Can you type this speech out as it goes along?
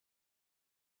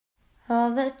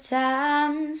All the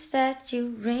times that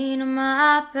you rain on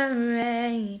my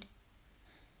parade,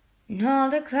 and all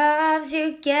the clubs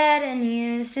you get and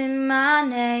using my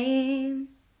name.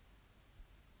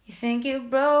 You think you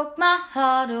broke my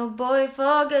heart, oh boy,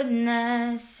 for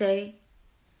goodness sake.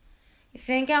 You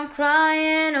think I'm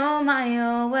crying, oh my,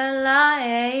 oh well I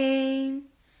ain't.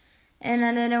 And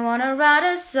I didn't wanna write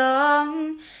a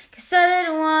song, 'cause I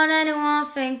didn't want anyone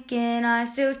thinking I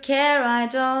still care, I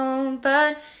don't.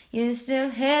 But you still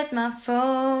hit my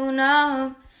phone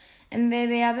up, and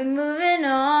baby I've been moving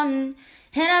on.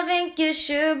 And I think you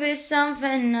should be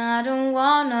something I don't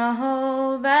wanna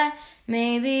hold back.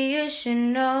 Maybe you should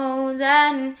know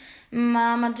that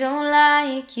Mama don't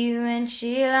like you and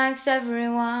she likes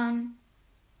everyone.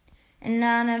 And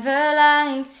I never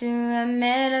like to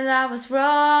admit that I was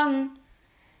wrong.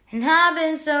 And I've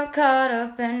been so caught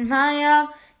up in my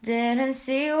up, didn't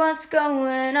see what's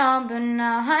going on. But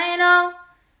now I know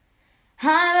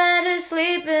I'm better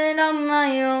sleeping on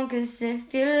my own. 'Cause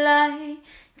if you like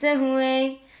the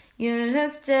way you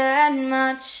look that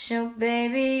much, oh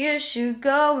baby, you should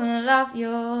go and love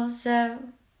yourself.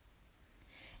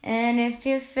 And if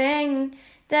you think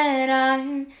that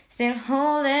I'm still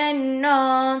holding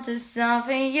on to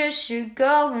something, you should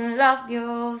go and love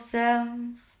yourself.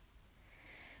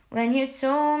 When you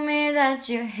told me that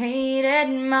you hated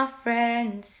my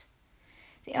friends,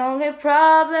 the only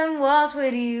problem was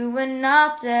with you and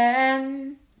not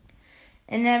them.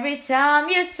 And every time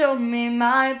you told me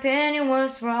my opinion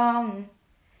was wrong,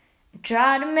 you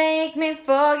tried to make me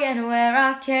forget where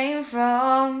I came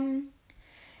from.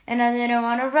 And I didn't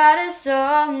want to write a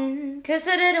song, 'cause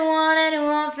I didn't want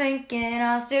anyone thinking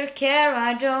I still care,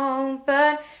 I don't.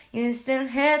 But you still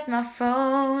hit my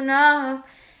phone up,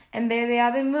 and baby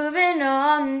I've been moving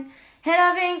on. And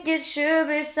I think it should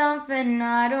be something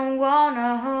I don't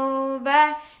wanna hold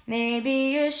back. Maybe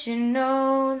you should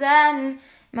know that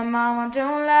my mama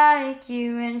don't like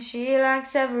you and she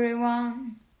likes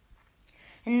everyone.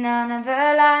 And I never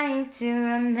like to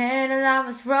admit that I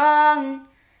was wrong.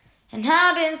 And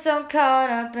I've been so caught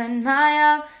up in my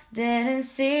up, didn't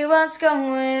see what's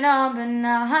going on. But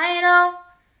now I know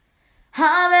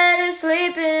I'm better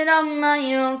sleeping on my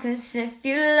own. 'Cause if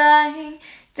you like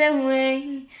the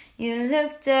way you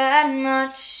look that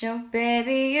much, oh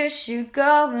baby, you should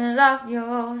go and love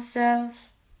yourself.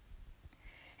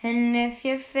 And if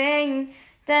you think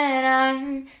that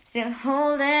I'm still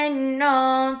holding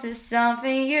on to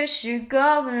something, you should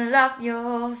go and love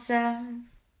yourself.